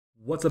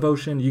What's up,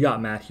 Ocean? You got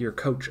Matt here,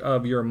 coach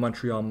of your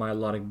Montreal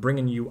Milotic,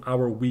 bringing you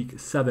our Week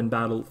 7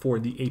 battle for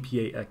the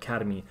APA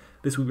Academy.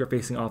 This week we're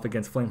facing off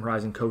against Flame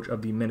Horizon, coach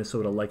of the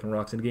Minnesota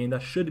Lycanrocs, in a game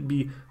that should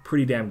be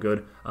pretty damn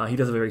good. He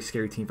does have a very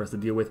scary team for us to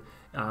deal with.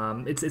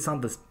 It's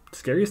not the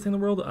scariest thing in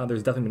the world.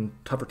 There's definitely been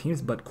tougher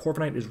teams, but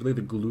Corviknight is really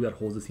the glue that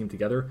holds this team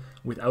together.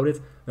 Without it,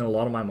 then a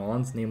lot of my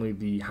mons, namely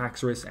the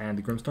Haxorus and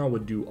the Grimmsnarl,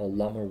 would do a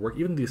lot more work.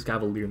 Even the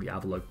Escavalier and the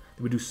Avalugg,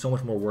 they would do so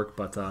much more work,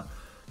 but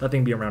that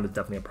thing being around is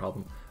definitely a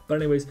problem. But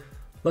anyways,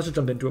 let's just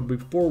jump into it.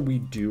 Before we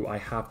do, I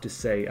have to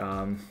say,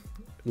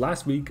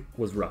 last week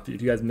was rough.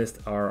 If you guys missed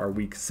our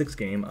Week 6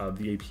 game of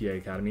the APA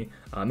Academy,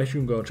 make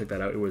sure you can go and check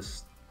that out. It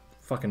was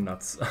fucking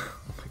nuts. Oh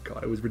my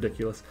god, it was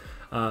ridiculous.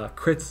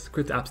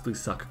 Crits absolutely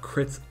suck.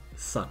 Crits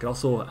suck. It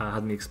also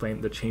had me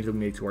explain the change that we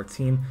made to our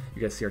team.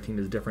 You guys see our team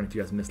is different. If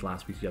you guys missed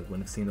last week, you guys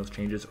wouldn't have seen those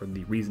changes or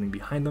the reasoning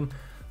behind them.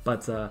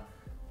 But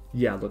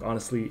yeah, look,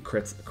 honestly,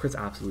 crits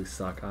absolutely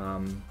suck.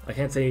 I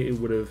can't say it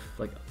would have,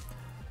 like,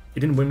 it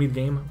didn't win me the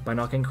game by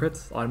not getting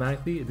crits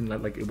automatically. It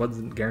didn't, like, it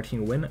wasn't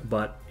guaranteeing a win,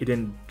 but it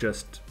didn't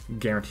just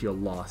guarantee a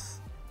loss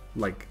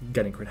like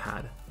getting crit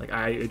had. Like,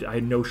 I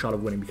had no shot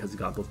of winning because he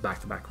got those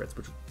back-to-back crits,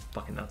 which was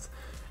fucking nuts.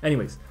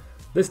 Anyways,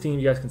 this team,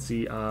 you guys can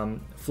see,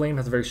 Flame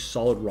has a very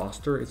solid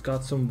roster. It's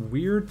got some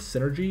weird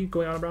synergy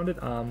going on around it.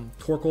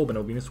 Torkoal, but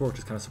no Venusaur, which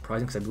is kind of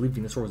surprising because I believe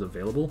Venusaur was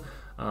available.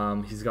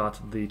 He's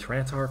got the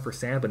Tyranitar for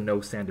sand, but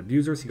no sand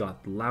abusers. He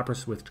got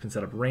Lapras, which can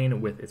set up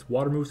rain with its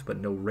water moves, but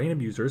no rain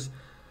abusers.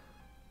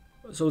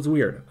 So it's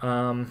weird.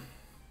 I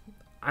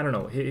don't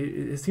know.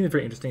 His team is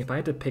very interesting. If I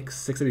had to pick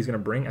 6 that he's going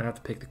to bring, I'd have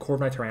to pick the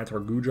Corviknight,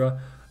 Tyranitar, Goodra,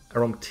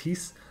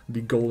 Aromatisse,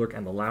 the Golurk,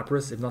 and the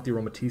Lapras. If not the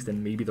Aromatisse,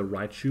 then maybe the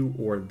Raichu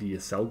or the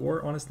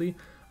Selgor, honestly.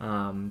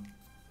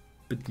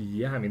 But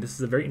yeah, I mean, this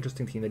is a very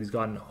interesting team that he's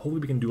gotten. Hopefully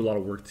we can do a lot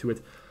of work to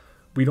it.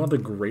 We don't have the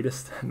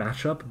greatest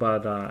matchup,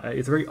 but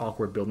it's a very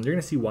awkward build. And you're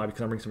going to see why,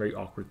 because I'm bringing some very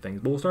awkward things.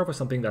 But we'll start off with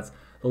something that's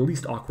the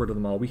least awkward of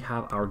them all. We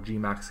have our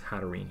G-Max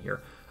Hatterene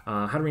here.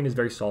 Hatterene is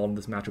very solid in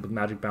this matchup with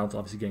Magic Bounce,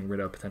 obviously getting rid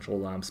of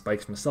potential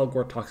spikes from a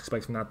Selgor, toxic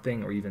spikes from that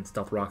thing, or even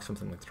Stealth Rocks from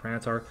something like the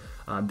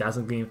Tyranitar.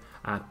 Dazzling Beam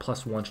at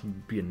 +1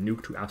 should be a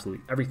nuke to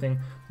absolutely everything.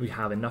 We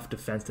have enough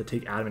defense to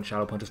take Adamant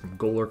Shadow Punches from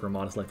Golurk or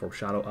Modest Life Orb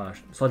Shadow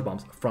Sludge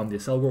Bombs from the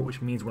Selgor,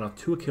 which means we're not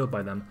too killed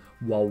by them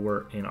while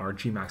we're in our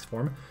G-Max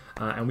form.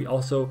 And we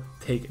also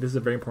take, this is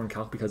a very important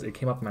calc because it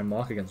came up in my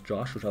mock against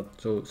Josh,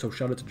 so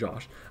shout out to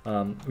Josh.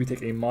 We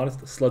take a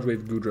Modest Sludge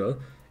Wave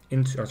Goodra,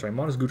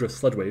 Modest Goodra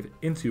Sludge Wave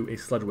into a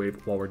Sludge Wave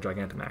while we're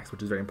Gigantamax,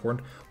 which is very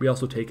important. We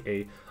also take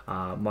a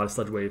Modest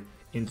Sludge Wave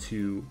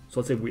into, so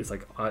let's say it's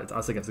like it's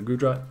us against the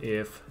Goodra.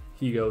 If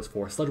he goes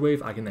for Sludge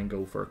Wave, I can then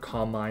go for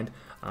Calm Mind,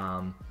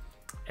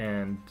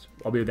 and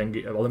I'll then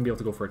be able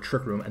to go for a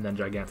Trick Room and then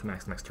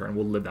Gigantamax next turn.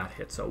 We'll live that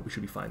hit, so we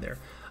should be fine there.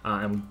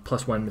 And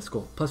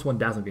 +1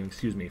 Dazzling Beam,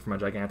 excuse me, for my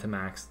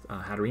Gigantamax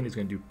Hatterene is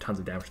going to do tons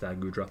of damage to that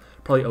Goodra.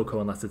 Probably Oko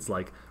unless it's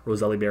like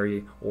Roselli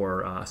Berry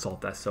or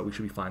Assault Vest, so we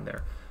should be fine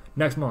there.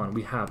 Next mon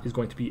we have is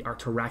going to be our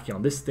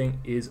Terrakion. This thing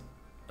is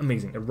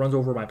amazing. It runs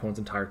over my opponent's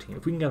entire team.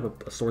 If we can get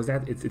a Swords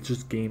Dance, it's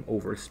just game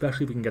over.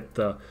 Especially if we can get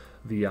the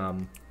I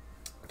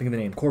think of the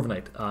name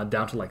Corviknight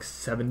down to like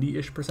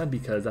 70-ish%,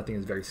 because that thing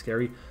is very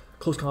scary.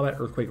 Close combat,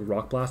 Earthquake,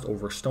 Rock Blast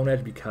over Stone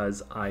Edge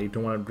because I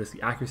don't want to risk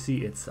the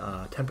accuracy. It's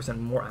 10%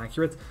 more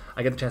accurate.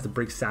 I get the chance to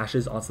break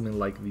sashes on something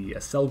like the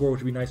Selgor, which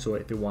would be nice. So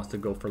if it wants to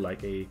go for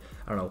like a,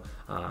 I don't know,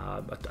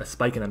 a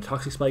spike and then a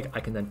toxic spike, I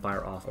can then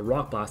fire off a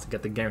Rock Blast to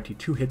get the guaranteed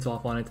 2 hits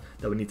off on it.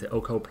 That would need to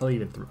Oko, probably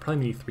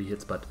need 3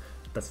 hits, but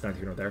that's not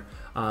here nor there.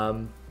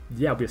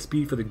 Yeah, we have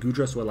speed for the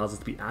Goodra, so it allows us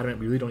to be adamant.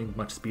 We really don't need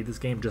much speed this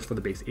game, just for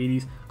the base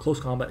 80s. Close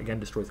combat,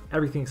 again, destroys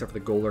everything except for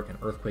the Golurk, and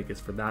Earthquake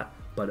is for that.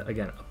 But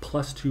again, a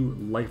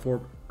 +2 Life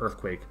Orb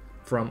Earthquake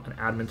from an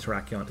Adamant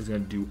Terrakion is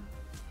going to do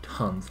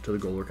tons to the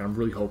Golurk, and I'm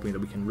really hoping that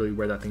we can really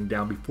wear that thing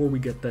down before we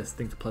get this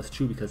thing to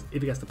 +2, because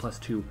if it gets to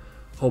 +2,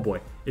 oh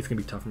boy, it's going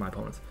to be tough for my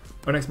opponents.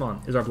 Our next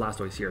mon is our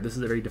Blastoise here. This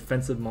is a very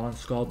defensive mon,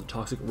 Scald,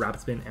 Toxic,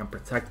 Rapid Spin, and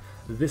Protect.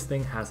 This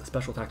thing has a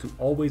special attack to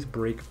always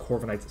break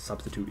Corviknight's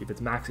Substitute. If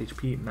it's max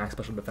HP, max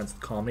special defense,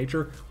 Calm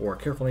Nature, or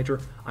Careful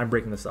Nature, I'm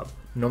breaking this up.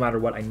 No matter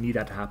what, I need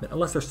that to happen,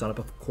 unless there's Sun Up,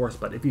 of course,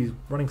 but if he's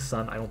running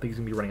Sun, I don't think he's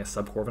going to be running a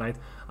sub Corviknight.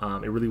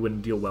 It really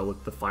wouldn't deal well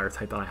with the Fire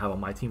type that I have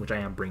on my team, which I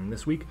am bringing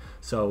this week.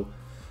 So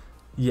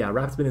yeah,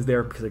 Rapid Spin is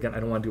there because, again,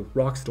 I don't want to deal with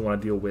rocks, don't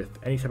want to deal with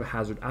any type of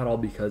hazard at all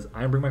because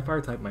I am bringing my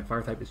Fire type. My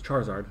Fire type is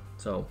Charizard,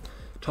 so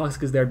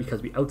Toxic is there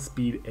because we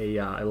outspeed a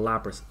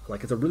Lapras.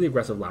 Like, it's a really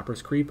aggressive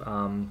Lapras creep,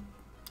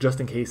 just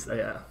in case.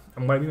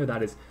 And what I mean by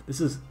that is, this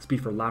is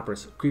speed for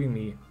Lapras, creeping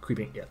me,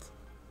 creeping it.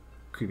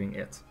 Creeping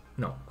it.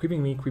 No,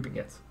 creeping me, creeping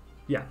it.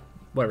 Yeah,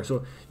 whatever.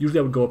 So usually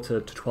I would go up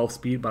to 12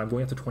 speed, but I'm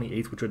going up to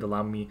 28, which would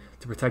allow me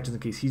to protect just in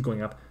case he's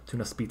going up to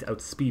enough speed to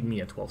outspeed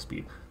me at 12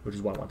 speed, which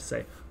is what I want to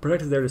say.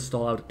 Protect is there to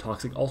stall out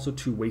Toxic, also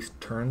to waste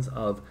turns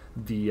of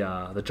the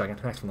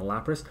Gigantamax from the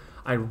Lapras.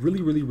 I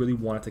really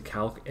wanted to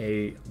calc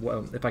a,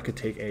 well, if I could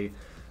take a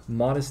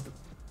Modest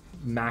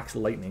Max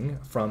Lightning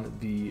from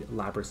the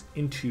Lapras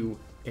into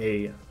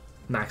a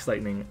Max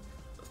Lightning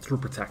through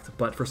Protect,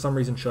 but for some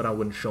reason Showdown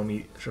wouldn't show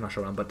me, not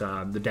Showdown, but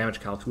the damage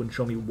calcs wouldn't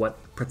show me what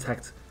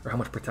Protect, or how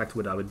much Protect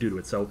would do to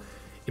it. So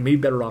it may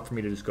be better off for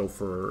me to just go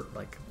for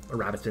like a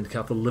Rabbit Spin to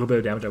cut off a little bit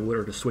of damage I would,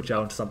 or to switch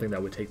out into something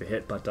that would take the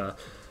hit. But I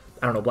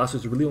don't know, Blastoise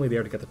is really only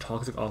there to get the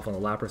Toxic off on the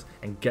Lapras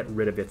and get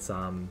rid of its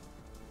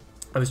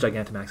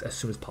Gigantamax as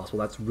soon as possible.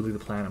 That's really the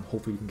plan. I'm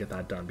hopefully we can get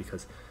that done,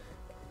 because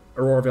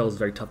Aurora Veil is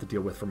very tough to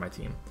deal with for my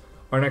team.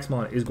 Our next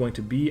mon is going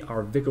to be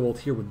our Vikavolt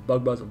here with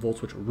Bug Buzz, Volt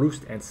Switch,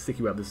 Roost, and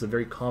Sticky Web. This is a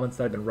very common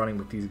set I've been running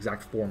with these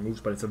exact 4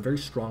 moves, but it's a very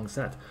strong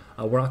set.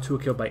 We're not too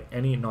killed by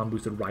any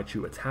non-boosted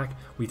Raichu attack.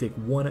 We take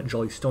 1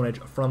 Jolly Stone Edge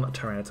from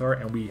Tyranitar,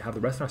 and we have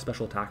the rest of our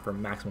special attack for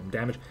maximum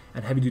damage,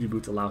 and Heavy Duty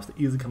Boots allow us to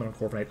easily come in on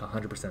Corviknight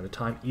 100% of the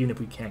time, even if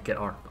we can't get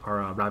our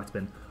Rabbit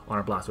Spin on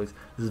our Blastoise.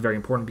 This is very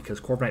important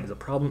because Corviknight is a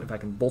problem. If I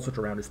can Volt Switch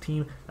around his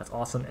team, that's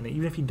awesome, and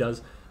even if he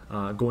does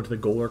go into the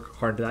Golurk,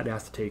 hard into that, he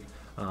has to take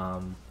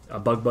a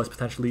Bug Buzz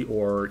potentially,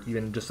 or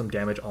even just some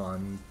damage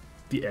on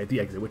the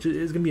exit, which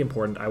is going to be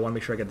important. I want to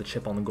make sure I get the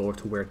chip on the Golurk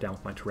to wear it down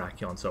with my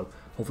Terrakion, so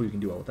hopefully we can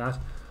do well with that.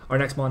 Our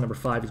next mon, number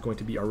 5, is going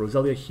to be our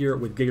Roselia here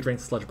with Giga Drain,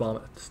 Sludge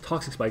Bomb,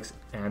 Toxic Spikes,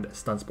 and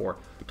Stun Spore.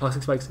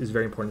 Toxic Spikes is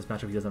very important in this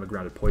matchup. He doesn't have a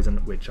Grounded Poison,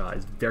 which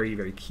is very,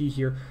 very key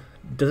here.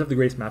 Does it have the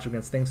greatest matchup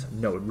against things?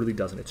 No, it really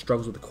doesn't. It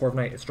struggles with the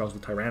Corviknight, it struggles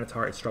with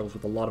Tyranitar, it struggles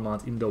with a lot of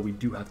mons, even though we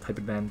do have type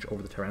advantage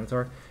over the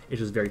Tyranitar.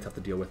 It's just very tough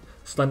to deal with.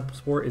 Stun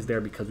Spore is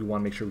there because we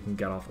want to make sure we can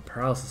get off a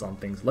paralysis on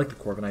things like the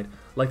Corviknight,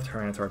 like the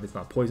Tyranitar if it's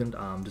not poisoned,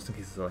 just in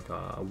case it's like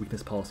a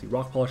weakness policy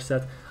rock polish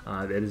set.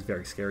 It is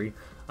very scary.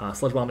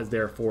 Sludge Bomb is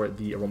there for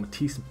the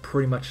Aromatisse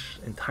pretty much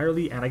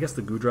entirely, and I guess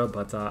the Gudra,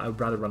 but I would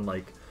rather run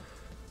like,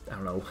 I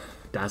don't know,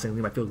 Dazzling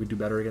Gleam. I feel like we do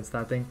better against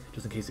that thing,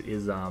 just in case it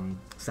is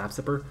Sap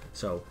Sipper,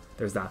 so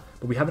there's that.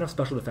 But we have enough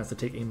special defense to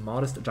take a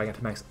modest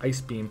Gigantamax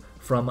Ice Beam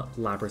from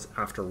Lapras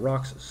after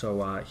Rocks,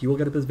 so he will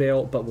get up his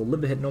Veil, but we'll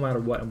live the hit no matter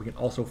what, and we can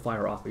also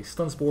fire off a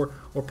Stun Spore,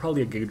 or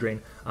probably a Giga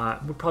Drain.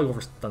 We'll probably go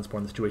for Stun Spore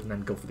in this situation, and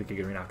then go for the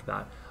Giga Drain after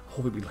that.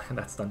 Hopefully we land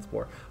that Stun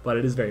Spore, but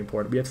it is very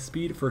important. We have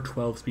speed for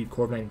 12 speed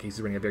Corviknight in case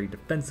he's running a very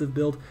defensive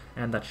build,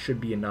 and that should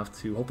be enough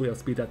to hopefully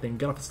outspeed that thing,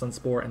 get off the Stun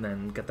Spore, and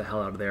then get the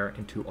hell out of there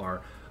into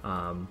our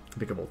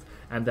Vikavolt.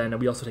 And then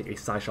we also take a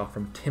Psyshock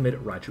from Timid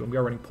Raichu, and we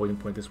are running Poison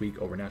Point this week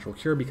over Natural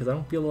Cure because I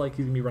don't feel like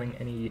he's going to be running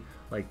any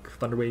like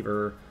Thunder Wave,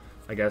 or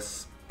I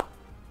guess,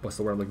 what's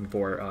the word I'm looking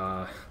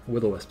for,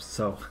 Will-O-Wisps,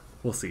 so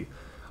we'll see.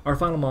 Our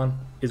final mon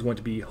is going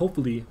to be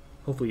hopefully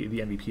the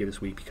MVP of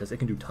this week because it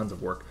can do tons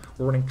of work.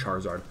 We're running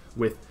Charizard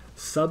with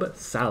Sub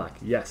Salac.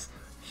 Yes,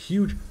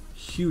 huge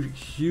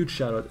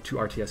shout out to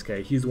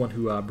RTSK. He's the one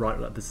who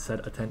brought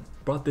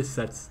this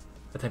set's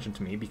attention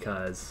to me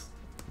because,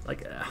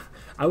 like,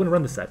 I wouldn't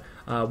run this set.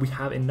 We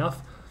have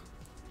enough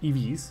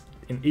EVs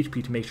in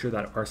HP to make sure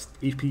that our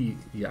HP,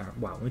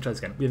 let me try this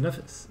again. We have enough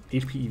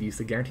HP EVs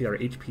to guarantee that our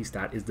HP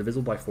stat is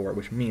divisible by 4,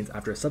 which means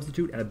after a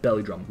Substitute and a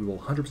Belly Drum, we will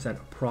 100%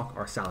 proc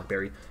our Salac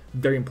Berry.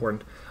 Very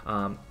important,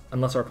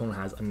 unless our opponent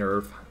has a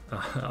Nerve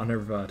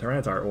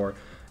Tyranitar, or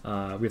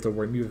we have to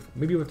worry.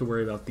 Maybe we have to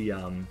worry about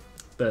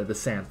the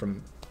Sand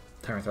from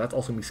Tyranitar. That's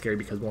also gonna be scary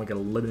because we only get a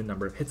limited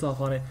number of hits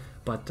off on it.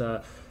 But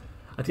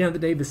at the end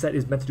of the day, the set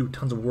is meant to do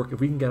tons of work.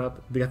 If we can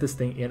get this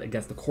thing in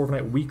against the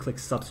Corviknight, we click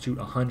Substitute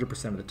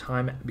 100% of the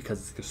time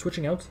because if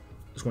switching out,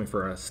 it's going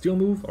for a Steel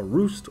move, a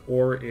Roost,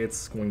 or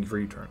it's going for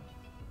U-turn.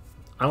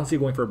 I don't see it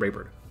going for a Brave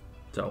Bird,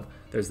 so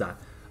there's that.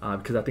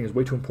 Because that thing is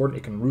way too important.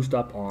 It can roost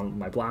up on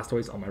my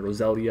Blastoise, on my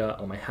Roselia,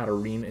 on my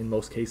Hatterene in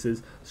most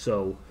cases.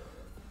 So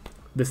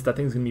that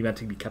thing is going to be meant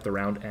to be kept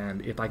around,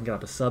 and if I can get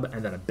up a Sub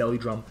and then a Belly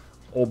Drum,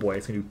 oh boy,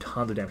 it's going to do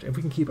tons of damage. And if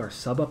we can keep our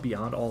Sub up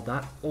beyond all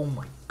that, oh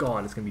my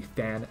god, it's going to be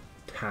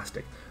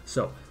fantastic.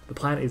 So the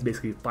plan is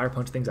basically Fire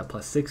Punch things at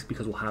 +6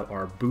 because we'll have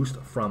our boost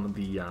from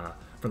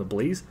the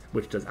Blaze,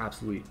 which does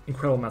absolutely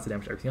incredible amounts of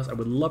damage to everything else. I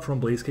would love from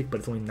Blaze Kick, but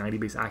it's only 90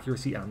 base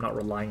accuracy, and I'm not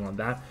relying on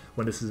that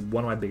when this is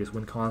one of my biggest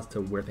win cons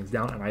to wear things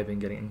down, and I've been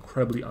getting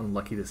incredibly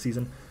unlucky this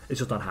season. It's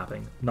just not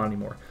happening. Not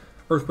anymore.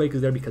 Earthquake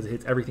is there because it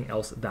hits everything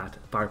else that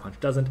Fire Punch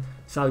doesn't.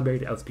 Salac Berry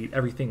to outspeed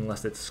everything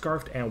unless it's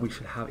Scarfed, and we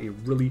should have a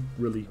really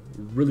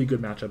good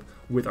matchup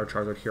with our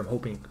Charizard here. I'm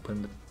hoping to put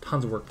in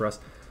tons of work for us.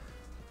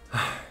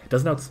 It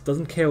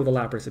doesn't KO the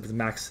Lapras if it's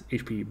max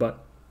HP,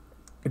 but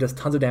it does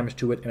tons of damage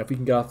to it, and if we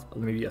can get off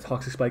maybe a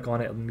Toxic Spike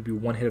on it, maybe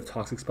one hit of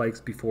Toxic Spikes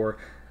before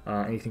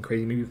anything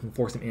crazy, maybe we can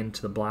force him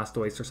into the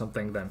Blastoise or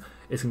something, then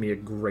it's going to be a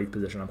great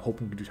position. I'm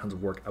hoping to do tons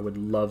of work. I would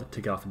love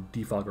to get off a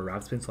Defog or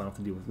Rabbit Spin so I don't have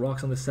to deal with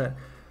rocks on this set,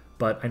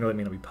 but I know it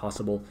may not be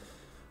possible.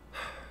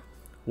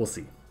 We'll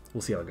see.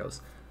 We'll see how it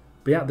goes.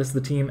 But yeah, this is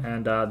the team,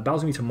 and the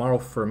battle's going to be tomorrow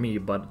for me,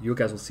 but you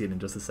guys will see it in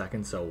just a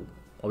second, so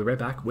I'll be right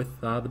back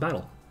with the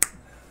battle.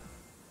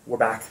 We're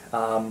back.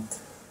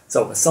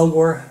 So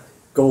Selgor,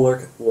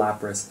 Golurk,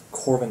 Lapras,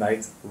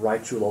 Corviknight,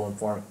 Raichu Alolan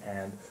Form,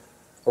 and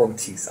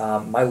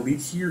Aromatisse. My lead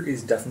here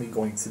is definitely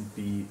going to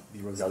be the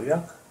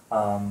Roselia.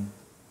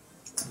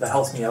 That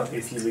helps me out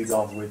if he leads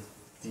off with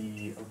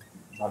the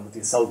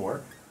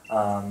Selgor.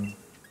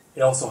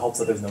 It also helps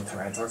that there's no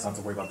Tyranitar, so I don't have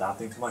to worry about that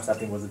thing too much. That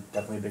thing was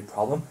definitely a big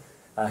problem.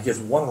 He has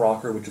one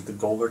rocker, which is the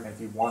Golder, and if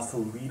he wants to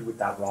lead with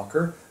that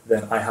rocker,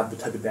 then I have the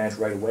type advantage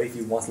right away. If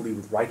he wants to lead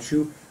with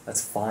Raichu,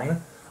 that's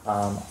fine.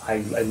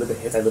 I live a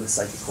hit, I live a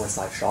Psychic or a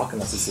Psy Shock,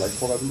 unless it's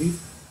Light Orb, I believe.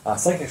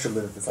 Psychic I should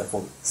live if it's Light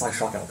Orb. Psy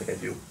Shock I don't think I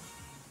do.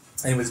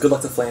 Anyways, good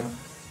luck to Flame.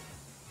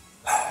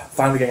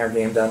 Finally getting our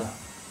game done.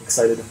 I'm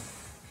excited.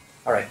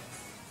 Alright,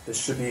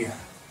 this should be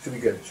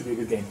good. Should be a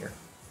good game here.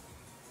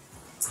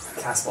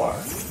 Caspar.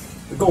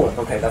 The Golem.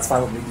 Okay, that's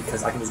fine with me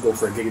because I can just go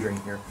for a Giga Drain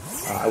here.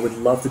 I would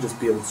love to just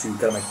be able to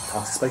get on my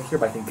Toxic Spike here,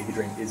 but I think Giga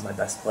Drain is my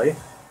best play.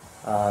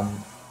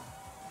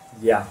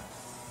 Yeah.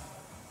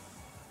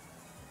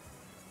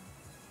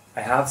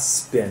 I have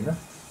Spin.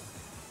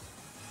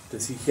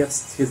 Does he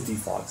has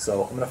Defog,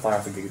 so I'm gonna fire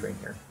off a Giga Drain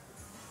here.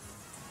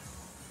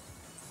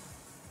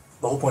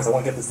 The whole point is I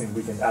want to get this thing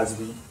weakened. As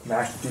we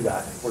manage to do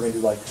that, we're gonna do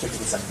like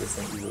 50% of this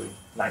thing easily.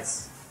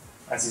 Nice.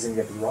 As he's gonna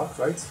get the rocks,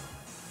 right?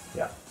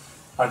 Yeah.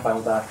 I'm fine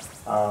with that.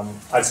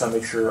 I just want to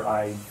make sure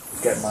I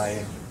get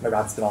my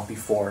Rapid Spin off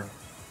before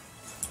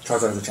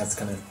Charizard has a chance to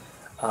come in.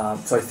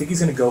 So I think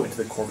he's going to go into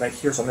the Corviknight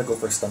here, so I'm going to go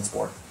for a Stun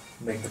Spore,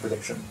 make the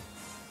prediction.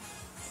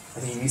 I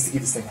think he needs to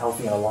keep this thing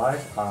healthy and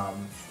alive. I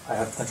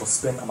have potential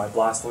Spin on my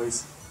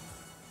Blastoise.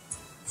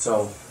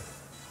 So,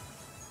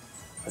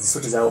 as he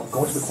switches out,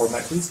 go into the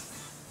Corviknight, please.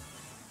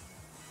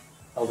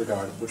 Elder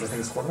Guard, which I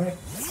think is Corviknight.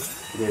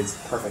 It is.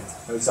 Perfect.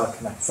 No, we saw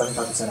connect.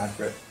 75%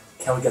 accurate.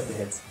 Can we get the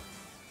hit?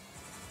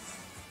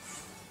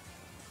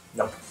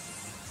 Nope,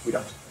 we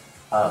don't.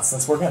 Stun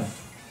Spore again.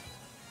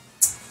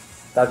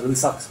 That really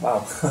sucks.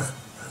 Wow.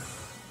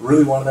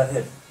 Really wanted that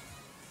hit.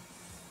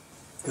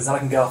 Because then I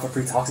can get off a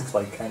free Toxic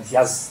Spike, and he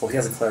has a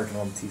Cleric and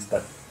Ornamentis,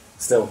 but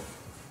still.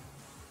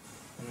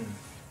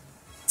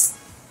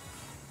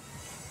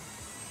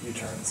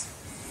 U-turns.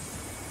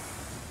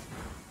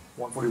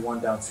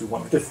 141 down to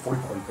 1. We did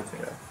 40 hits me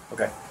there.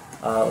 Okay,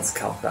 let's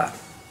calc that.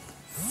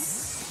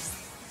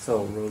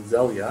 So,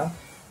 Roselia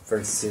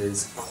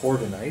versus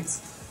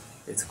Corviknight.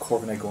 It's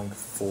Corviknight going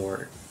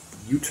for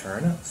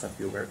U-turn, so I have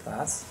to be aware of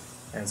that.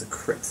 And it's a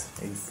crit,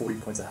 maybe 40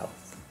 points of health.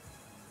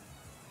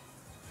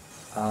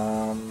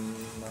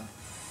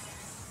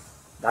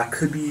 That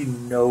could be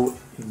no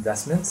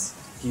investments.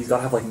 He's got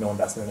to have like no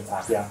investment in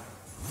attack, yeah.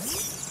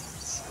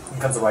 Here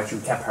comes the Raichu,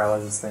 we can't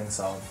paralyze this thing,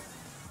 so...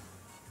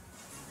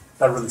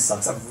 That really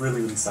sucks, that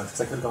really sucks,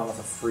 because I could have gone off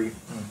a free...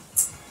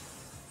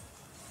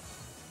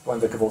 Going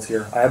Vikavolt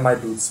here. I have my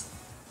boots.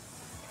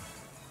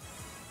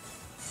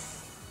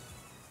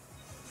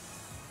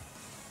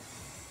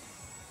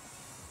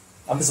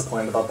 I'm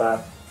disappointed about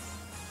that.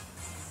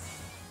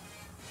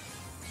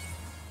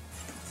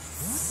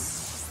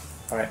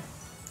 Alright,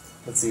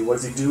 let's see, what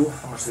does he do?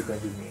 How much is it going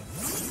to do to me?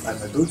 I have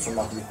my boots, so I'm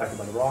not going to be affected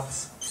by the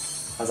rocks.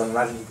 As I'm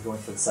imagining he'd be going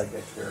for the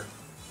Psychic here.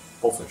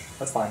 Full switch,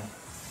 that's fine.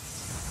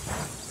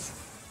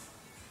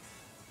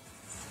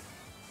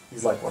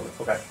 He's Light Orb,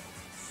 okay.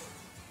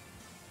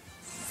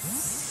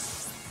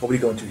 What would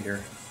he go into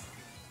here?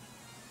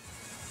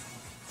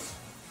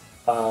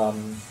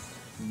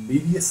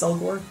 Maybe a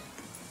Selgor?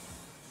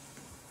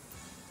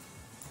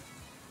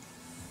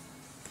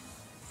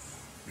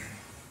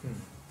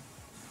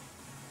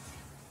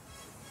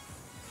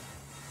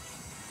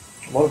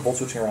 A lot of Volt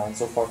switching around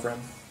so far for him.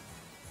 It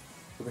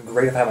would have been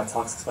great if I had my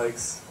Toxic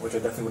Spikes, which I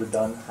definitely would have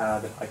done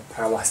had I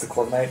paralyzed the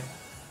Corviknight,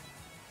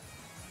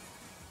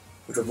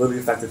 which would literally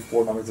affected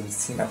 4 members of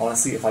his team. And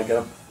honestly, if I get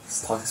up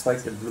Toxic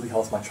Spikes, it really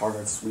helps my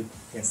Charizard sweep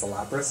against the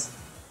Lapras.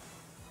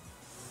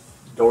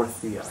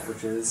 Dorothea,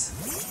 which is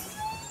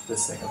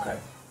this thing, okay.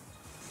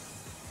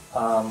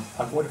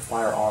 I'm going to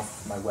fire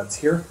off my webs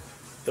here.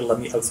 It'll let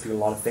me outspeed a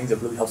lot of things. It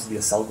really helps to be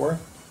a Selgor.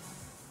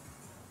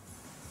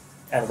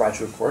 And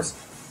Raichu, of course.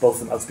 Both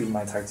of them outspeeding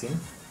my entire team.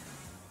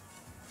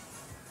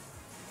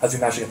 As we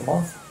manage to get them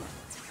off.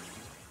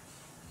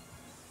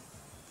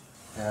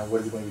 And what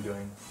is he going to be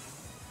doing?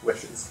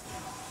 Wishes.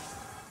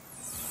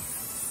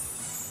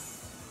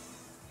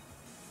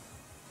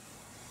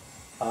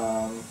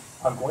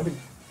 I'm going to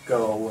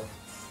go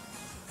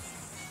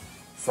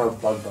for a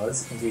Bug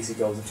Buzz in case he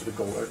goes into the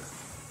Golurk.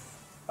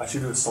 I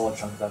should do a solid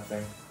chunk of that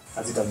thing.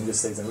 As he doesn't, he just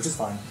stays in, which is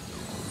fine.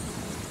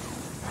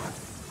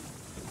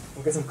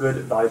 We'll get some good,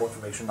 valuable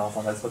information off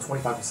on that. It's about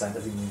 25%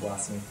 as he Moon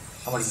Blasts me.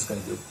 How much is this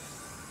going to do?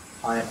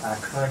 I am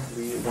at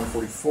currently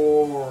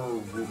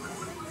 144,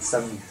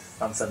 70,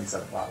 I'm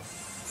 77, wow.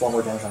 It's a lot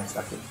more damage than I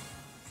expected.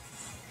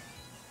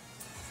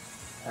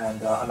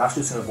 And I'm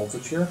actually just going to Volt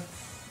Switch here.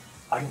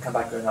 I can come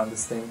back on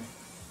this thing,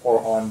 or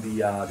on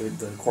the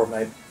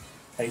Corviknight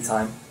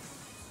anytime.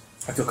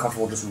 I feel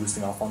comfortable just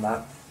roosting off on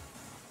that.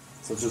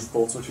 So let's just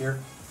Volt Switch here.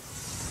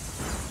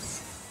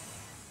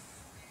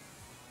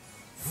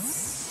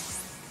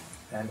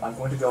 And I'm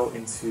going to go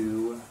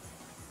into...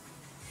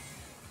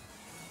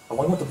 I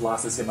want to go with the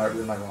Blastoise to get rid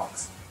of my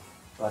rocks.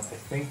 But I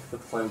think the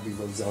play would be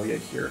Roselia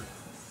here.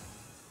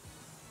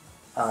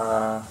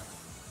 I'm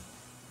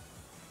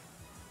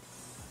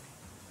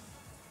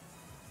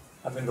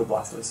going to go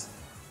Blastoise.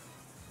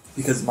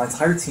 Because my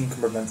entire team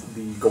can prevent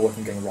the Golurk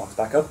from getting rocks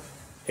back up,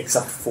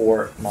 except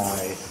for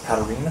my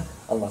Patterine,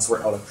 unless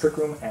we're out of Trick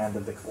Room and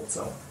the Vikavolt.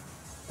 So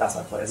That's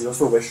my play. As he goes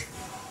for a Wish.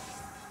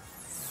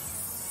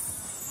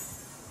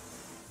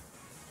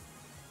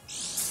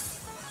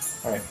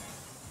 Alright.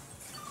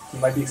 He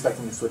might be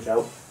expecting me to switch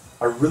out.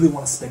 I really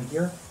want to spin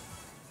here,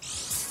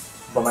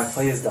 but my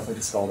play is definitely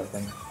to Scald, I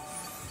think.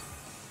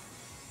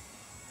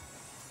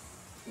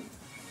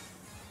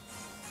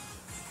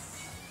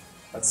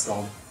 Let's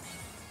Scald.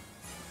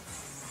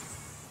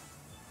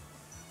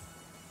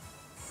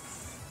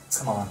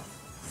 Come on.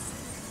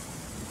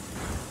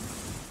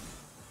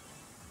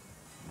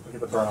 Look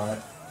at the burn on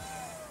it.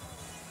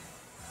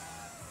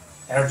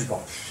 Energy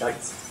Ball,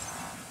 shite.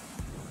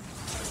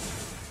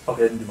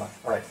 Okay, didn't do much.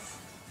 Alright.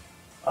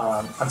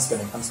 I'm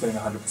spinning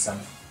 100%.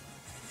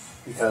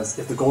 Because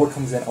if the goaler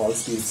comes in, I'll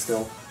outspeed it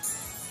still.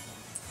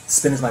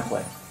 Spin is my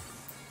play.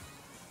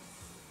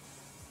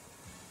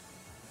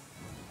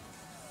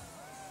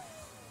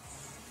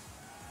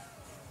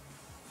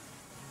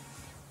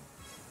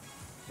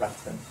 Rapid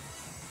spin.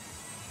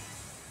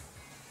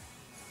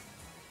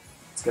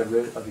 Let's get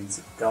rid of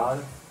these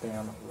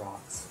goddamn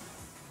rocks.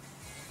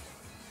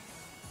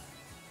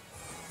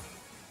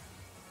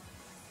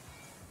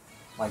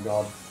 My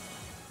god.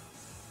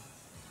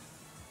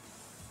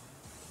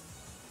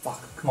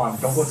 Fuck, come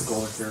on, don't go into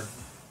goaler here.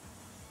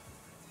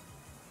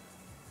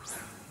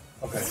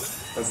 Okay,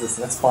 that's this,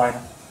 that's fine.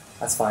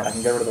 That's fine, I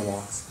can get rid of the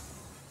rocks.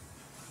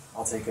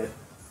 I'll take it.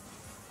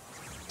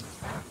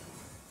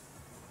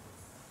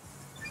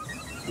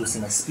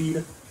 Boosting my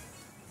speed.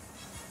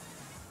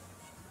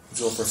 Let's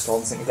go for a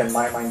Scald. Again,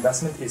 my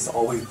investment is to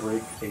always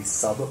break a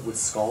sub with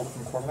Scald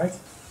from Corviknight,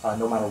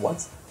 no matter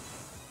what.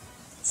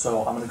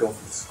 So I'm going to go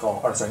for the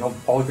Scald, or sorry, no,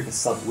 always break a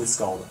sub with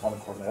Scald on the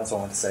Corviknight, that's what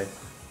I wanted to say.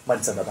 Might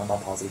have said that, but I'm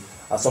not positive.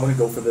 So I'm going to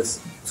go for this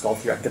Scald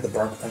here. I can get the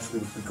burn potentially,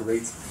 which would be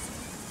great.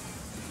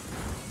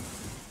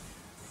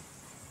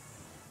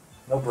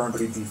 No burn,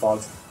 but he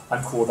defogs.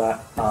 I'm cool with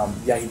that.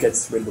 Yeah, he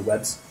gets rid of the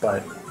webs,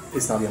 but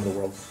it's not the end of the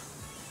world.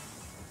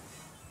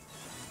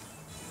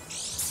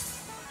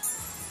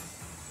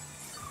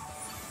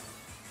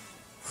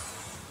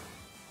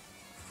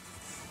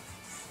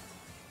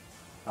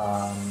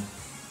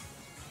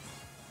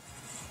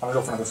 I'm gonna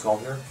go for another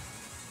Scald here.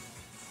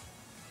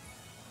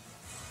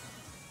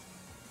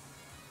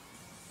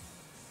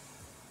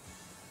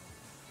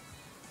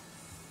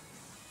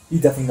 He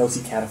definitely knows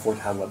he can't afford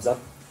to have webs up.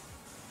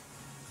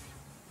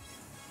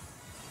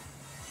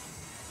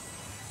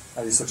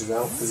 As he switches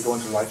out, is he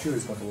going to Raichu?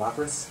 Is he going to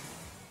Lapras?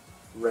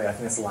 Ray, I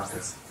think it's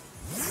Lapras.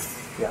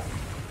 Yeah.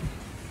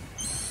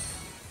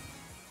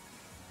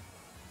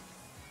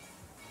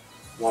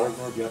 Water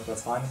Orb, yep,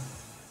 that's fine.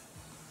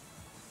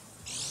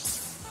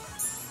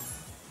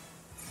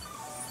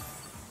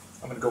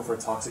 I'm going to go for a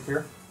Toxic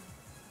here.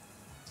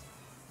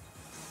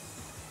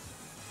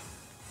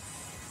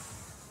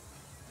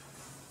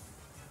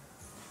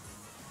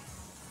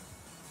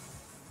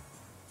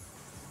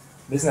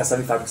 Missing that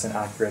 75%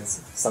 accurate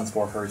Stun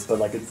Spore hurts, but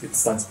like it's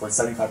Stun Spore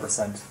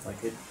 75%.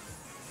 Like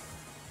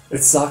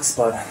it sucks,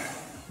 but I'm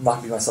not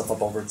gonna beat myself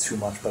up over it too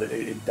much. But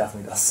it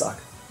definitely does suck.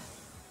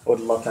 I would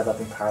love to have that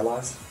thing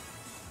paralyzed.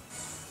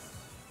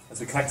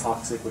 As we connect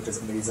Toxic, which is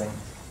amazing.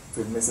 If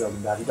we miss it other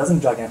than that, he doesn't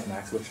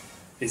Gigantamax, which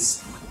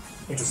is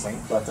interesting.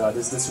 But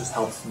this just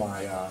helps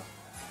my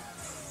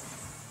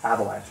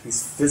Avalanche.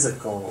 He's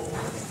physical.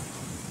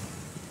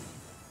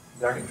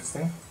 Very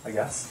interesting, I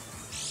guess.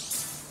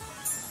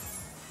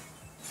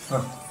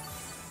 Huh.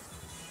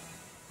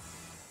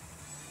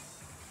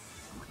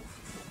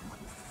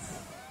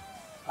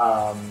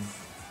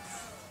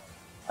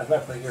 I think my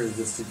play here is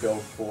just to go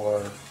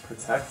for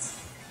Protect.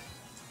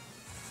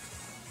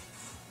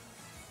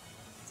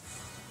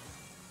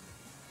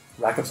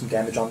 Rack up some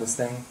damage on this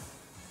thing.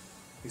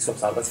 He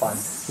swaps out, that's fine.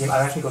 I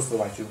actually goes for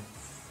the Raichu.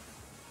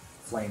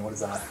 Flame, what is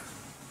that?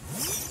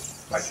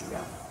 Raichu,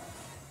 yeah.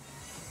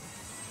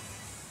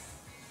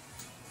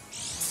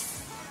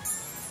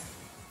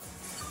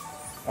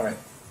 Alright.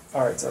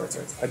 Alright.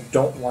 I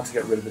don't want to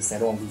get rid of this thing. I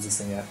don't want to lose this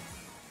thing yet.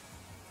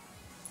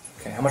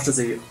 Okay, how much does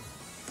a...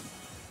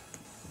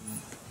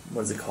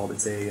 What is it called?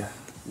 It's a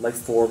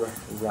Life Orb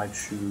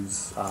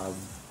Raichu's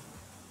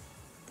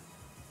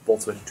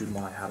Volt Switch due to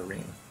my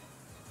Hatterene.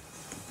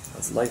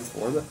 That's Life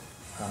Orb.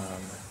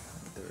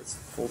 There's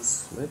Volt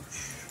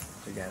Switch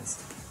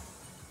against...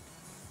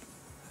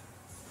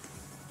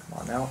 Come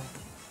on now.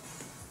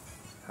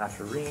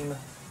 Hatterene.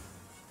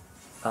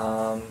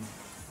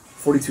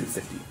 42 to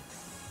 50.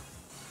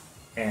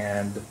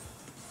 And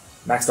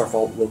Max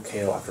Starfall will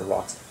KO after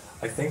rocks.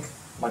 I think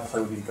my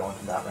play would be to go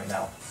into that right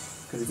now.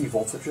 Because if he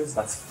Volt Switches,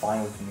 that's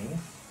fine with me.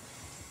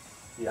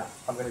 Yeah,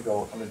 I'm gonna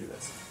do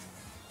this.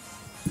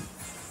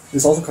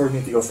 This also covers me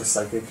if he goes for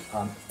Psychic.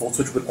 Volt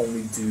Switch would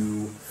only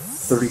do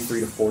 33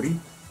 to 40.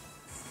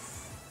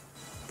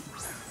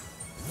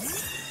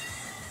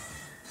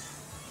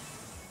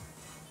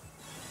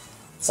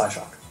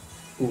 Psyshock.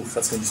 Oof,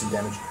 that's gonna do some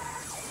damage.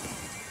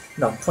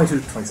 No, 22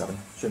 to 27.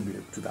 Shouldn't be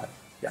too bad.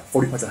 Yeah,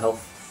 40 points of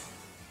health.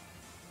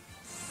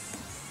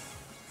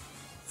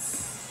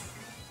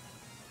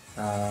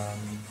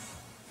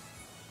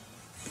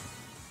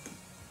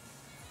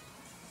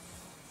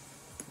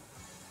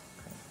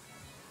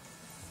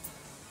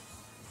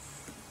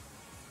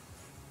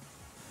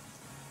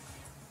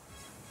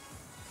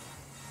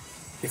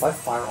 If I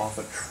fire off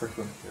a Trick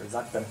Room here, is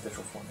that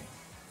beneficial for me?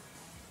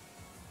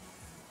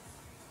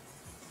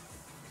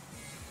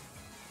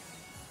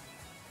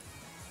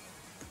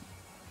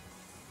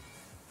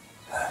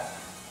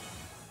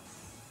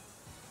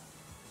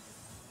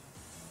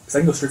 Because I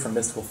can go straight from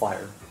Mystical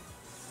Fire,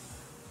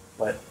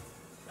 but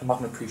I'm not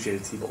going to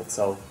appreciate a T-Bolt,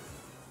 so...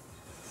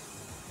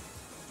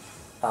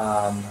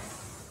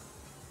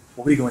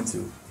 what would he go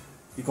into?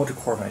 He'd go into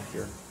Corviknight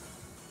here.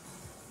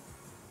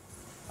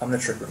 I'm going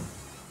to Trick Room.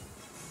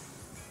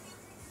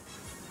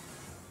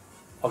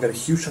 I'll get a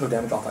huge chunk of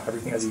damage off of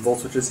everything as he Volt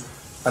Switches.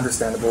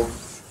 Understandable.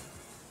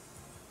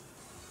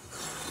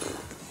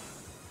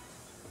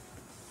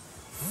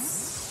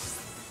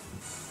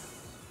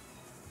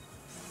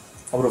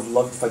 I would have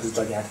loved if I just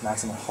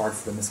Gigantamax and went hard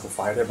for the Mystical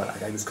Fire there,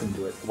 but I just couldn't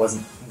do it. It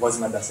wasn't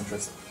my best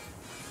interest.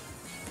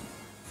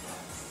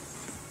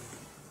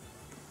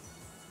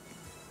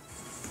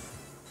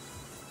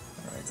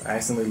 Alright, I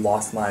accidentally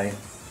lost my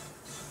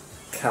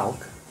Calc.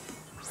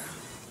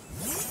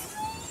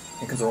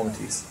 Here comes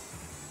Aromatisse.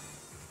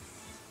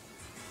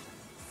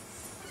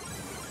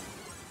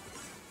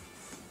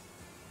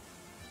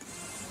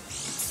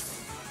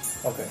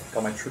 Okay,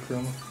 got my Trick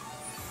Room.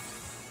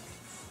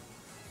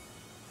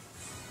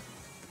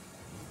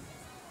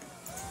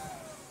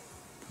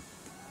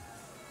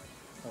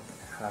 Okay,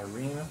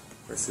 Harina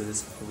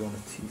versus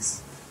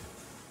Aromatisse.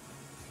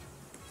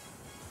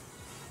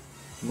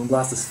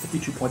 Moonblast is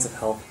 52 points of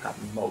health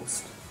at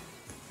most.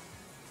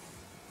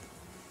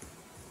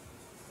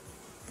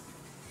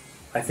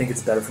 I think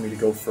it's better for me to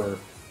go for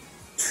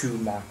 2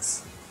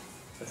 max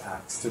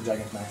attacks, 2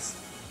 Gigantamax.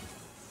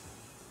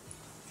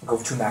 I'll go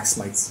for 2 max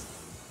smites.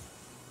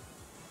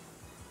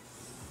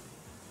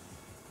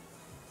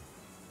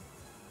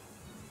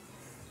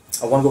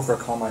 I want to go for a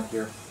Calm Mind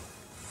here.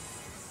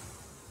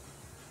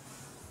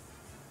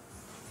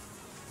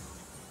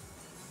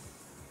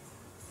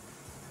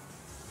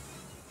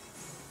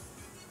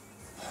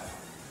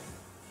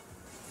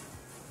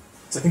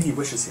 So I think he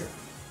wishes here.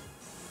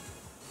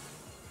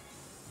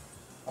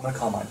 I'm gonna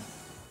Calm Mind.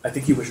 I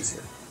think he wishes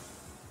here.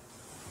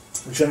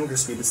 We shouldn't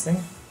underspeed this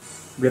thing.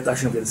 We have to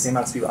actually get the same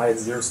amount of speed. I had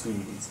 0 speed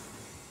EVs.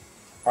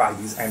 Or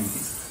IVs and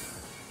EVs.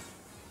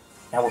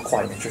 Now we're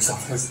Quiet Nature, so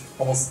there's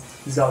almost,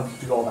 he's got to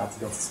do all that to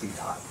be able to speed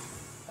time.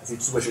 As he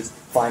just wishes,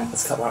 fine,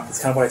 that's kind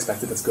of what I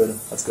expected, that's good,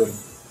 that's good.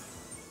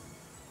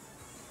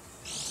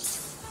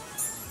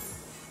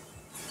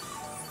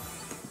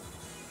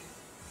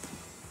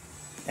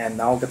 And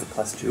now I'll get the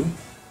 +2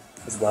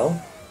 as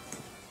well.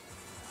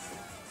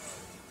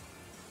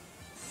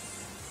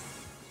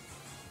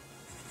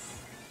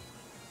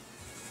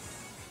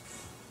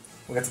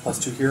 We'll get the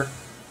 +2 here,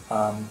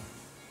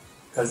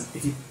 because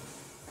if he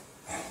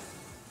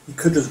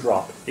could just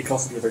drop. It could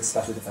also be a very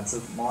special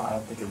defensive mon. I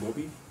don't think it will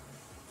be.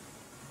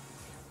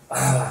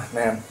 Ah,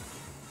 man.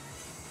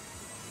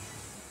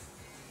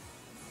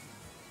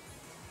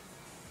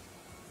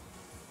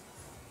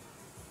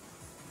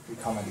 We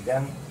comment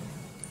again.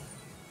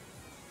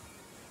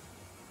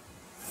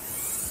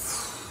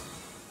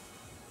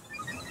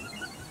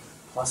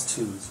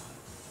 +2s.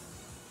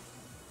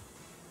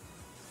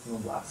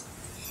 Moonblast.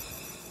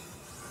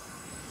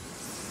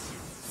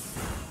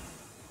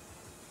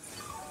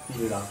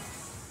 Eat it up.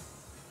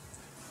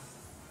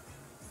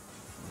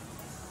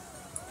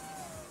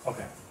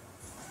 Okay.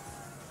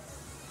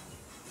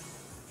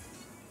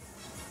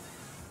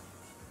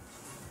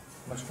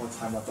 How much more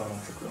time left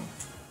on Trick Room?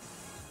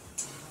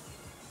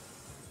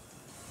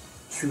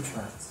 2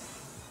 turns.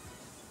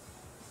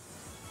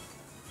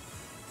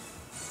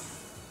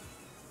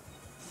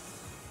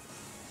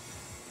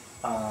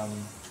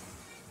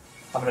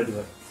 I'm gonna do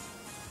it.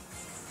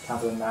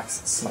 Counter the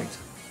max smite.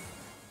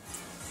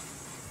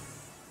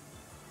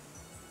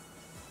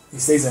 He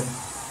stays in.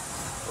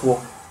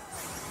 Cool.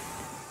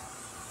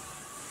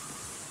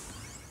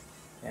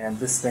 And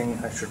this thing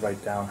I should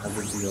write down has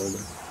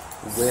revealed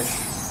Wish,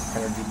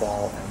 Energy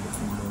Ball, and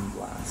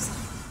Moonblast.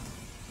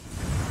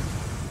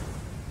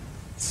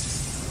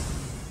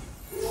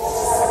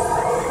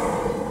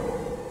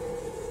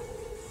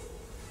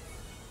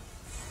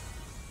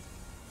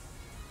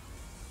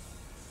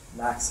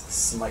 Max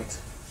Smite.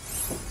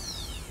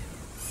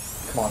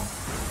 Come on.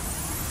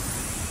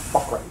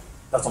 Fuck right.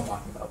 That's what I'm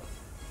talking about.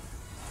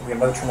 And we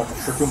have another turn left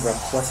the Trick Room. We're at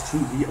 +2.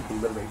 We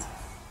obliterate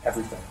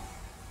everything.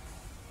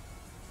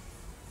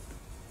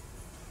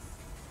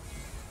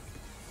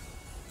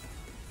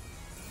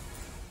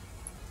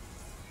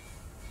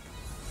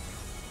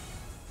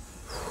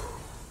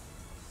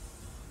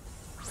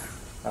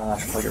 I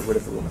should probably get rid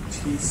of the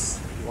Aromatisse.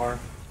 You are.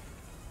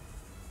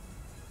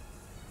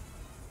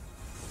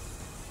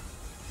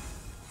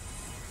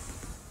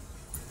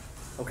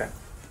 Okay.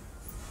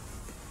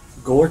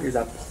 Golurk is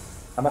at,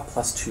 I'm at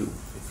 +2.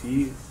 If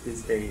he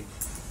is he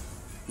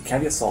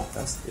can be Assault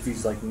Vest if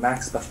he's like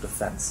max special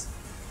defense,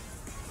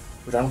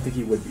 which I don't think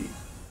he would be.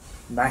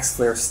 Max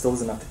Flare still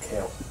is enough to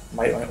KO.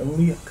 My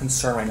only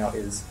concern right now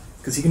is,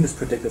 because he can just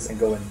predict this and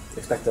go and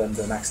expect the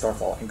max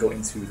Starfall and go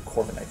into the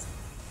Corviknight.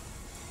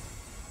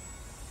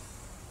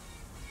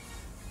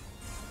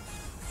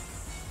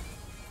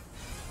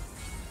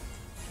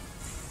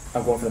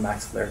 I'm going for the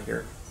max flare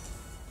here.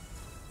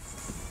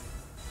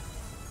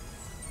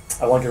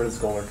 I want to get rid of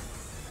this Golurk.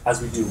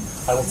 As we do,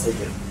 I will take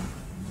it.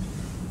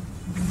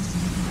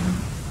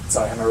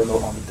 Sorry, I have my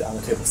remote on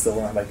the table still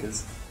where my mic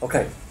is.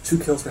 Okay, 2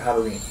 kills for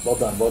Hatterene. Well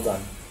done, well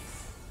done.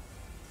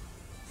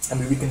 And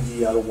we weakened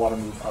the water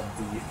move of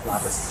the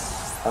Lapis.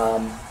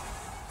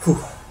 Whew.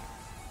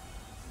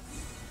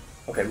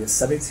 Okay, we have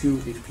 72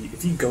 HP.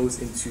 If he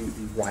goes into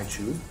the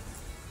Raichu,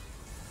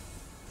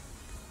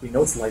 we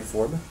know it's Life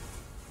Orb.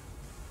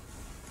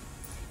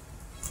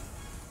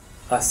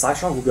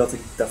 Psyshock will be able to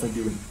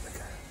definitely do...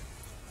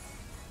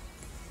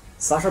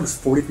 Psyshock is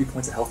 43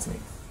 points of health to me.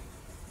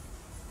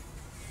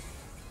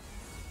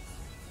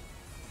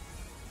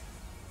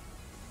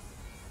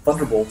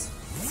 Thunderbolt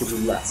will do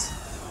less.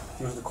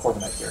 Here's the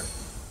Corviknight here.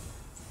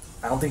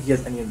 I don't think he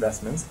has any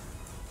investments.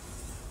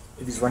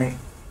 If he's running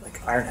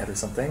like Iron Head or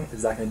something,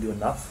 is that going to do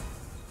enough?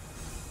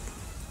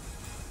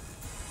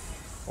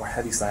 Or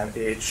Heavy Slam?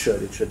 It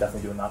should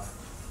definitely do enough.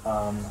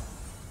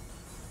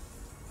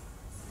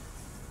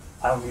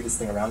 I don't need this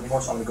thing around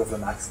anymore, so I'm going to go for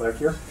the Max Flare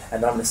here,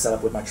 and then I'm going to set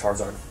up with my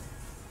Charizard.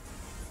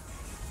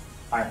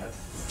 Iron Head.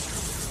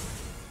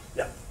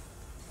 Yeah.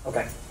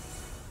 Okay.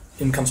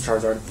 In comes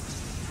Charizard.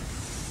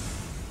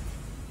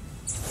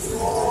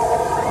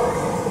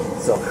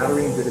 So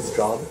Hatterene did its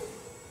job.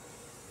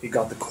 He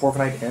got the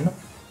Corviknight in.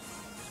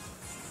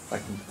 If I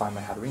can find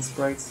my Hatterene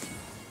sprites.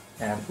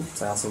 And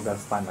oops, I also got to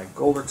find my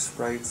Golurk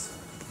sprites.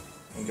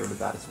 And get rid of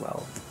that as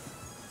well.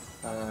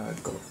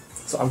 Golurk.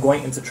 So I'm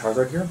going into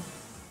Charizard here.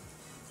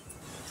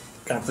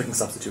 And I'm clicking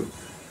substitute.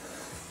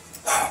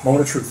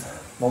 Moment of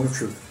truth. Moment of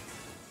truth.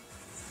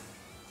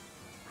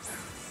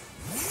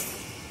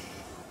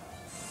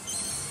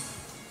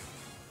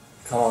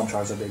 Come on,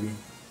 Charizard, baby.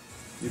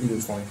 You can do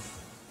this for me.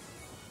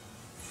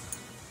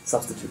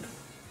 Substitute.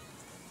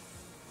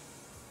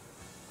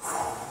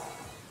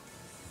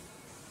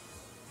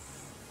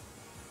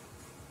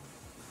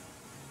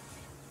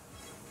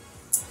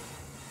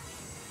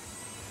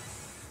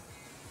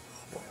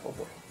 Oh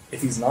boy.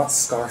 If he's not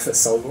Scarf at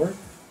Selgor,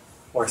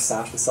 or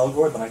Sash at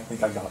Selgor, then I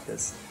think I got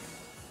this.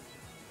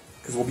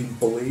 Because we'll be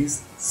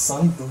Blaze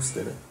Sun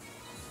boosted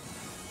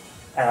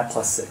and at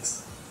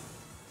 +6.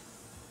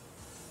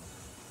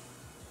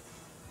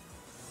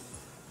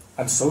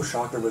 I'm so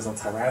shocked there was no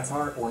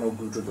Tyranitar or no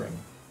Goodra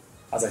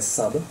as I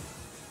sub.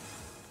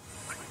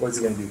 What is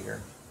he going to do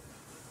here?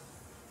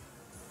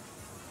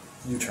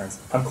 U-turns.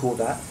 I'm cool with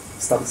that.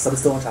 Sub is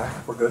still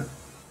intact. We're good.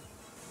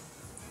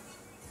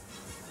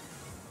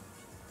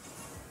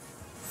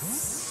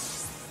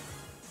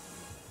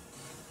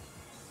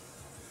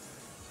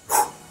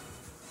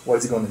 What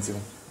is he going into?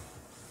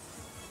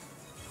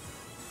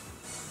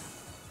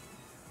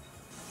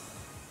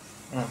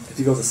 If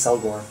he goes to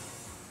Selgor,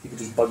 he could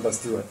just Bug Buzz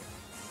through it.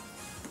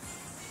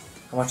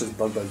 How much does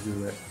Bug Buzz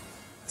do it?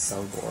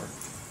 Selgor.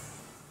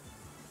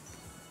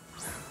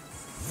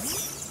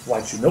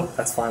 Raichu, nope,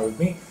 that's fine with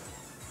me.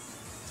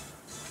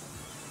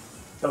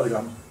 Belly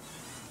Drum.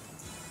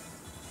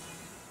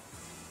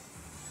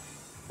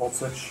 Volt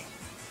Switch.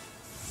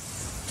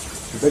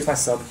 He breaks my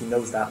sub, he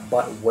knows that,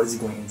 but what is he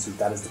going into?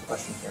 That is the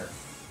question here.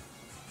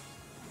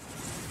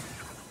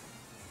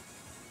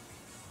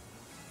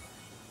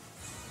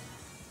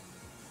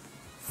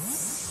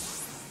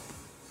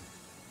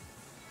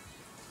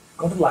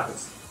 Go to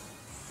Lapis.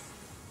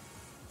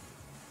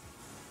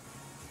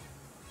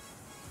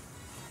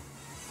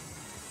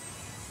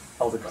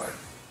 Elder Guard.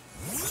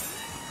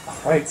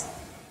 Alright.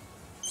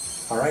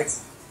 Alright.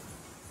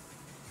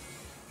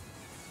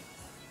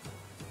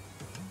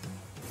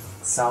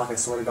 Salac, I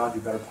swear to God,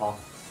 you better pop.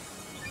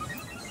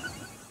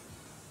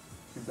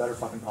 You better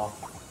fucking pop.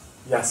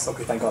 Yes,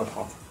 okay, thank God it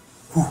popped.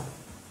 Whew.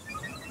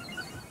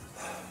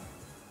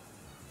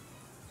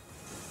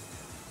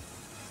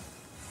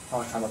 How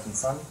much time left in the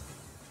sun?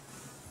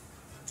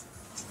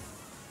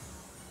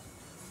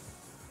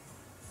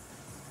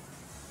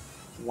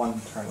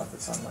 One turn left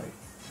of sunlight.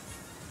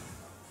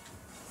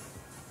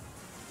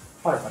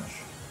 Fire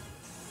Punch.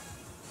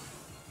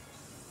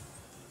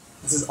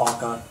 This is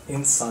Akka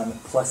in sun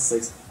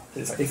 +6.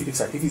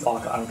 If he's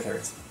Akka, I don't care.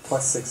 It's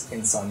 +6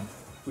 in sun.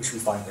 We should be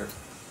fine here.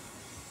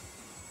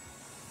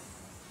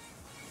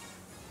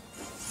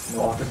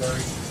 No Akka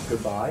Berry.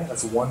 Goodbye.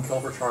 That's 1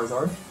 kill for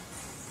Charizard.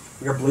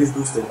 We are Blaze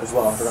boosted as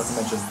well, I forgot to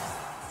mention.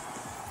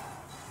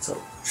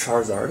 So,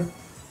 Charizard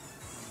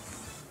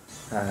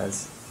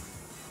has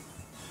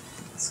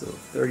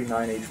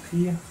 39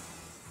 HP.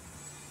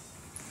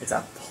 It's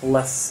at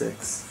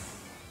 +6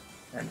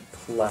 and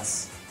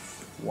 +1.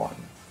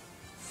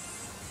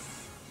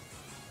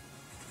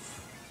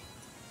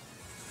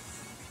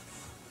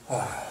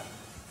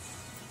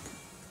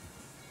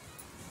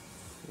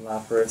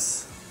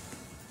 Lapras.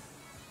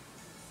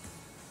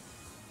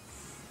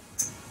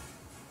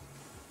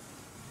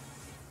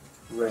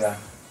 Rhea.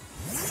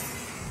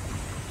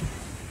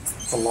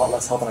 It's a lot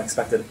less health than I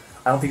expected.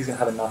 I don't think he's going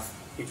to have enough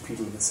HP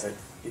to leave this hit.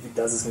 If he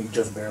does, it's going to be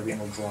just barely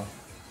and we'll draw.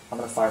 I'm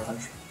going to Fire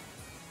Punch.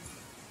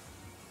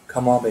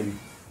 Come on, baby.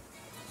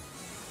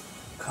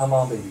 Come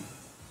on, baby.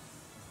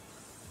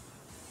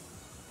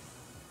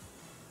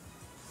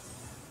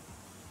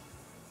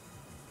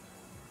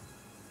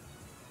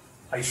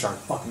 Ice Shard,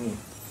 fuck me.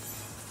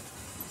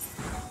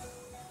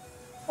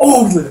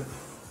 Oh, we lit it.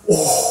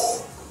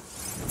 Oh,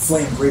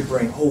 Flame, great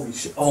brain, holy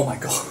shit. Oh my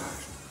god.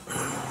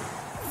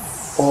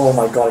 Oh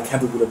my god, I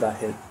can't believe we let that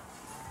hit.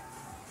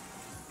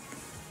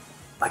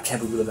 I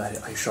can't believe we let that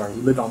hit. Ice Shard,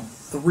 we lived on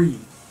 3.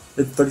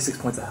 Did 36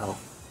 points of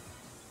health.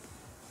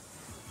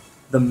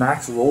 The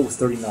max roll was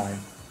 39.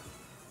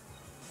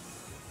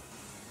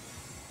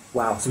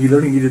 Wow, so he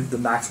literally needed the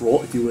max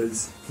roll if he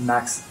was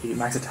max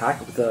attack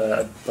with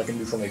a like a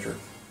neutral nature.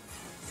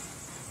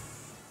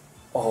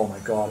 Oh my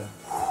god.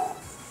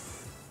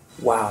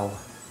 Wow.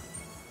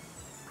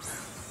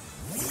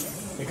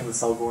 Here comes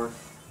the Selgor.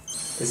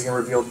 Is he gonna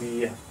reveal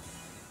the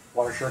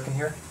Water Shuriken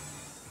here?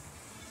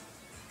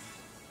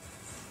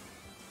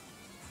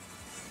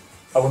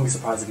 I wouldn't be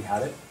surprised if he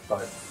had it,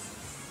 but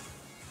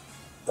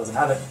doesn't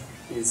have it.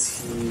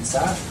 Is he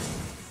sad?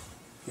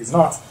 He's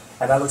not.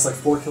 And that looks like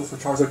 4 kills for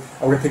Charizard,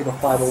 and we're gonna pick up a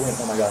 5-0 win.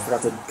 Oh my god, I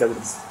forgot to get rid of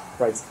his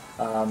sprites.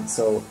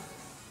 So,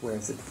 where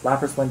is it?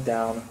 Lapras went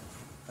down,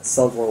 a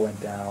Selgor went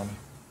down,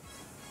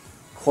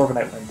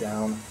 Corviknight went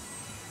down,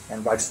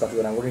 and Righteous about to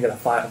go down. We're gonna get a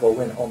 5-0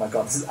 win. Oh my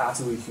god, this is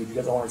absolutely huge. You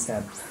guys don't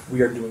understand.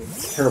 We are doing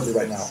terribly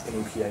right now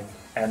in APA,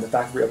 and the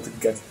fact that we're able to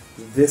get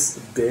this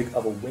big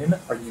of a win,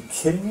 are you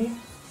kidding me?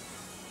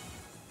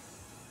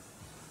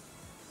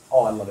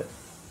 Oh, I love it.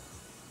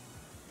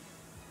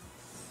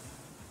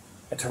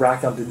 And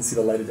Terrakion didn't see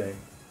the light of day.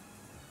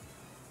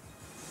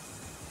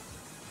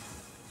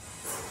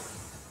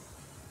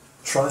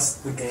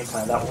 Trust the game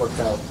plan, that worked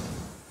out.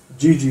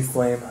 GG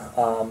Flame,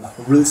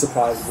 really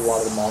surprised with a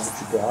lot of the mons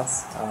that you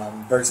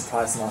brought. Very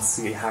surprised to not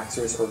see a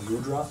Haxorus or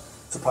Goodra.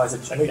 Surprised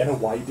that, I know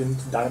why you didn't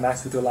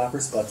Dynamax with your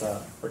Lapras, but,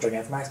 or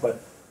Gigantamax,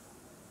 but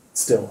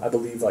still, I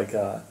believe like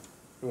it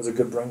was a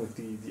good bring with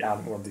the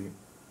Adamant, or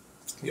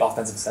the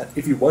offensive set.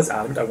 If he was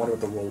Adamant, I wonder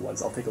what the roll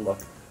was. I'll take a look.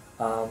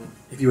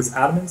 If he was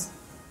Adamant,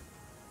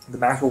 the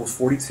max roll was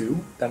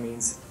 42. That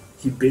means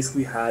he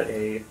basically had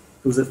it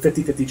was a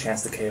 50-50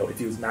 chance to KO if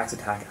he was max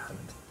attack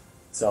Adamant.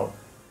 So,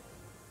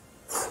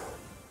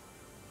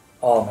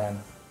 oh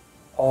man.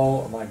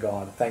 Oh my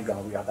god. Thank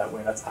god we got that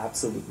win. That's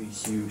absolutely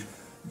huge.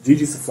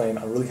 GG's to Flame.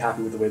 I'm really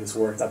happy with the way this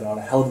works. I've been on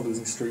a hell of a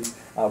losing streak.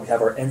 We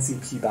have our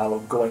NCP battle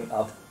going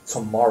up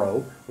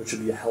tomorrow, which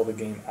should be a hell of a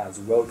game as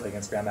well. Play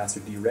against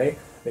Grandmaster D-Ray.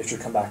 Make sure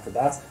to come back for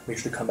that. Make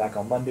sure to come back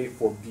on Monday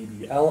for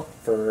BBL.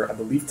 For, I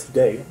believe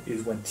today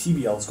is when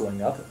TBL is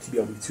going up.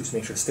 TBL will be 2, so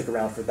make sure to stick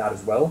around for that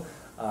as well.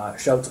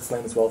 Shout out to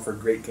Flame as well for a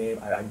great game.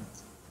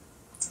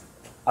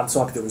 I'm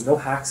so happy there was no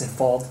hacks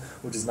involved,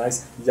 which is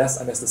nice.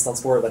 Yes, I missed the Stun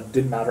Spore. That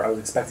didn't matter. I was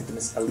expecting to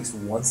miss at least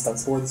 1 Stun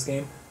Spore this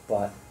game,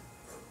 but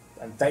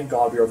and thank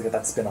God we were able to get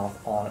that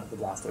spin-off on the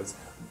Blastoise.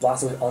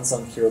 Blastoise,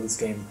 unsung hero this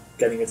game,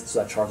 getting it so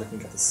that Charizard can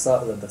get the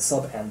sub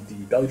and the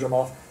belly drum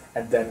off,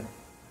 and then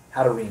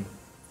Hatterene,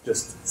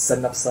 just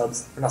setting up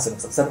subs, or not setting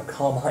up subs, setting up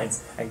Calm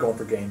Minds and going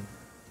for game.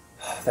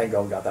 Thank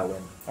God we got that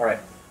win. Alright,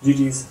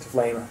 GG's to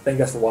Flame. Thank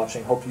you guys for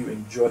watching. Hope you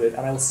enjoyed it,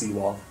 and I will see you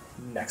all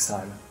next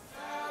time.